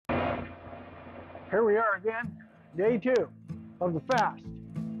Here we are again, day 2 of the fast.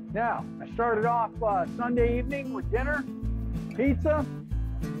 Now, I started off Sunday evening with dinner, pizza,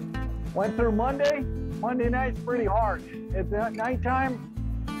 went through Monday. Monday night's pretty hard. At nighttime,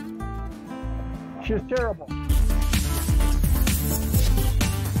 it's just terrible.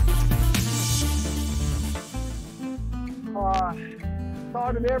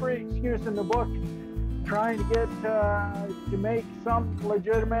 Thought of every excuse in the book, trying to get to make something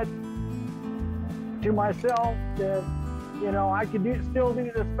legitimate to myself that, you know, I could still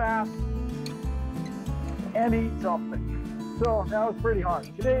do this fast and eat something. So that was pretty hard.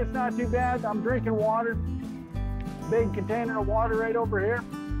 Today it's not too bad. I'm drinking water, big container of water right over here.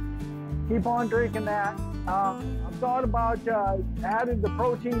 Keep on drinking that. I've thought about adding the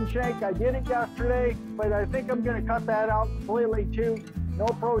protein shake. I did it yesterday, but I think I'm going to cut that out completely too. No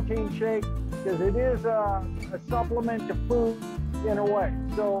protein shake, because it is a supplement to food in a way.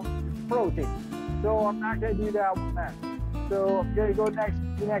 So it's protein. So I'm not going to do that one next. So I'm going to go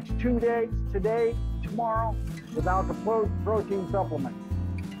the next 2 days, today, tomorrow, without the protein supplement.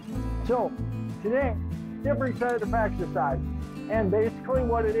 So today, different set of exercises. And basically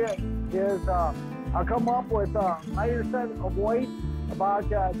what it is I'll come up with a lighter set of weight, about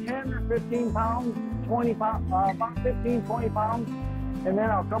 10 or 15 pounds, 20 pounds, about 15, 20 pounds. And then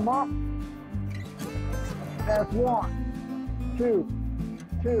I'll come up. That's 1, 2.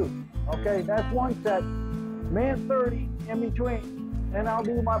 Okay, that's one set. Man 30 in between. Then I'll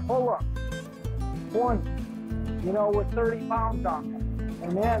do my pull-up. 1, you know, with 30 pounds on it.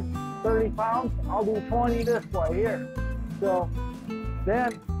 And then 30 pounds, I'll do 20 this way here. So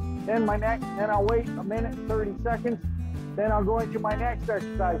then I'll wait a minute, 30 seconds. Then I'll go into my next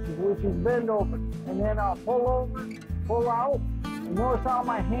exercise, which is bend over. And then I'll pull over, pull out. And notice how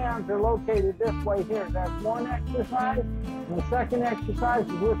my hands are located this way here. That's one exercise. And the second exercise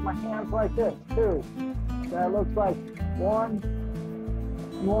is with my hands like this, 2. That looks like 1,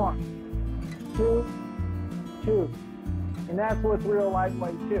 2. And that's with real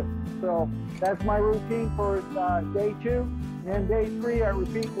lightweight too. So that's my routine for day 2. And then day 3, I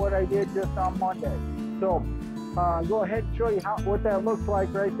repeat what I did just on Monday. So go ahead and show you what that looks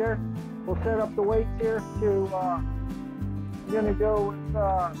like right there. We'll set up the weights here to, I'm gonna go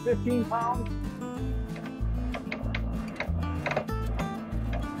with 15 pounds.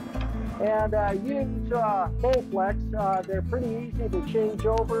 And use Bowflex. They're pretty easy to change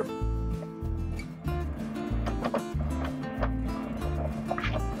over.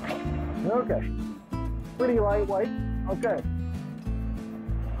 Okay, pretty lightweight. Okay,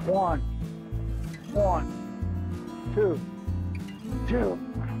 1, 2,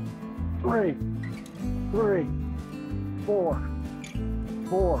 3, 4,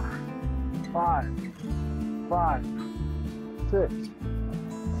 5, 6,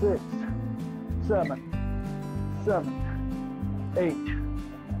 7, 8,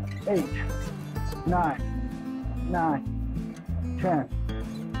 9, 10,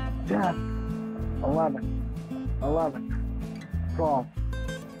 11, 12.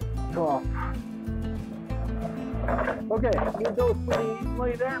 Okay, did those pretty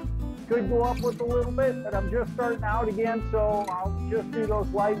easily there. Could go up with a little bit, but I'm just starting out again, so I'll just do those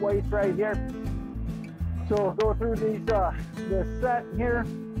light weights right here. So I'll go through this set here,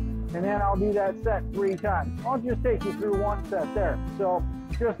 and then I'll do that set 3 times. I'll just take you through one set there. So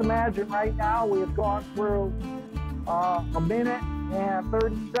just imagine right now we have gone through a minute and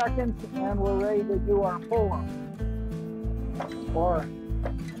 30 seconds, and we're ready to do our pull-up. Or,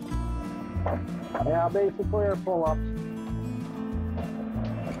 yeah, basically our pull-ups.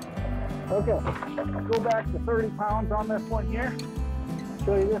 Okay, go back to 30 pounds on this one here.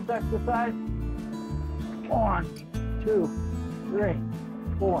 Show you this exercise. 1, 2, 3,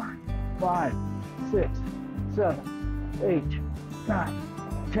 4, 5, 6, 7, 8, 9,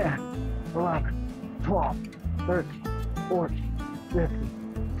 10, 11, 12, 13, 14, 15,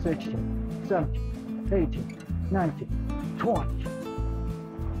 16, 17, 18, 19, 20.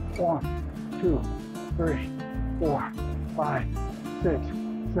 1, 2, 3, 4, 5, 6,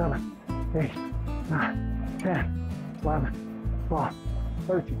 7, 8, 9, 10, 11, 12,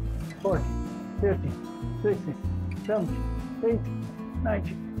 13, 14, 15, 16, 17, 18,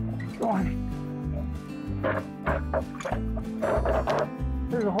 19, 20.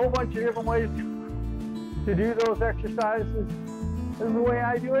 There's a whole bunch of different ways to do those exercises. This is the way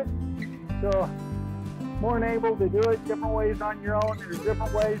I do it. So more than able to do it different ways on your own. There's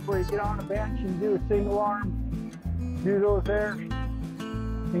different ways where you get on a bench and do a single arm. Do those there.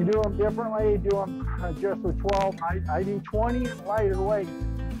 You do them differently. Do them just with 12. I do 20 and lighter weight.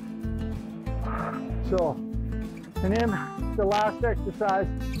 So, and then the last exercise,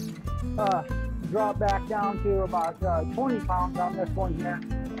 drop back down to about 20 pounds on this one here.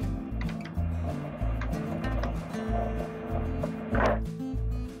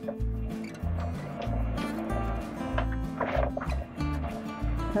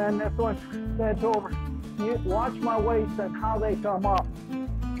 And this one bent over. You watch my weights and how they come up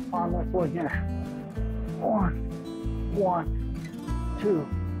on this one here. 1, 2,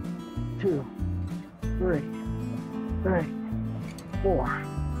 2, 3, 4,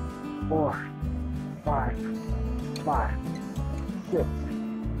 5, 6,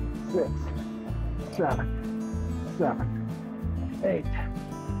 7, 8,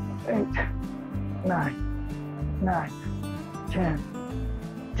 9, 10,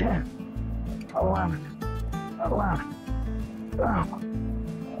 11.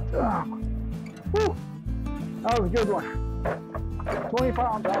 Woo! That was a good one. 20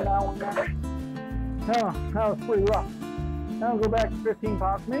 pounds on that one there. Oh, that was pretty rough. Now I'll go back to 15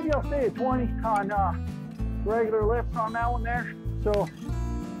 pounds. Maybe I'll stay at 20 on regular lifts on that one there. So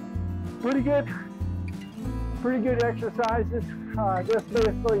pretty good exercises. This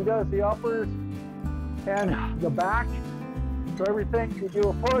basically does the uppers and the back. So everything, you do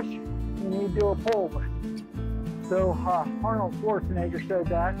a push, you need to do a pull with. So Arnold Schwarzenegger said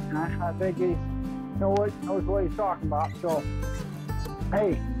that, and I think he knows what he's talking about. So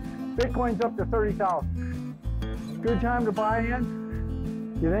hey, Bitcoin's up to 30,000. Good time to buy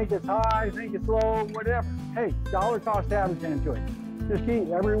in. You think it's high, you think it's low, whatever. Hey, dollar cost average into it. Just keep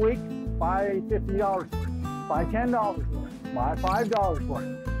every week, buy $50 worth, buy $10 worth, buy $5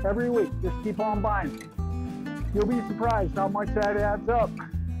 worth. Every week, just keep on buying. You'll be surprised how much that adds up.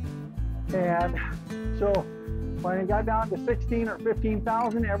 And so when it got down to 16 or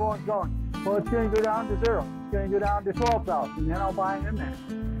 15,000, everyone's going, well, it's going to go down to 0. It's going to go down to 12,000. Then I'll buy it in there.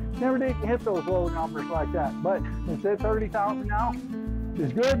 Never did hit those low numbers like that, but it's at 30,000 now, which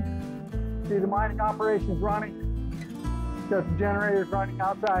is good. See the mining operations running. Got the generators running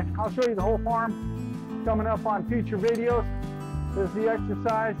outside. I'll show you the whole farm coming up on future videos. This is the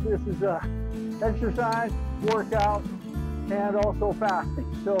exercise. This is exercise, workout, and also fasting.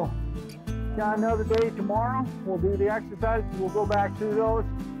 So got another day tomorrow. We'll do the exercises. We'll go back through those,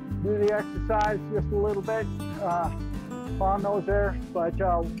 do the exercise just a little bit on those there, but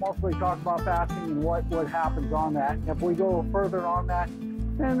mostly talk about fasting and what happens on that. If we go further on that,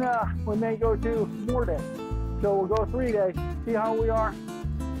 then we may go to more days. So we'll go 3 days, see how we are.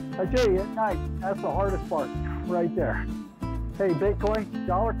 I tell you, at night, that's the hardest part right there. Hey, Bitcoin,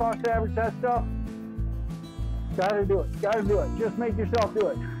 dollar cost average, that stuff, gotta do it. Just make yourself do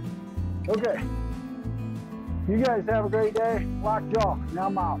it. Okay. You guys have a great day. Lockjaw, and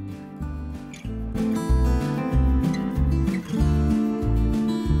I'm out.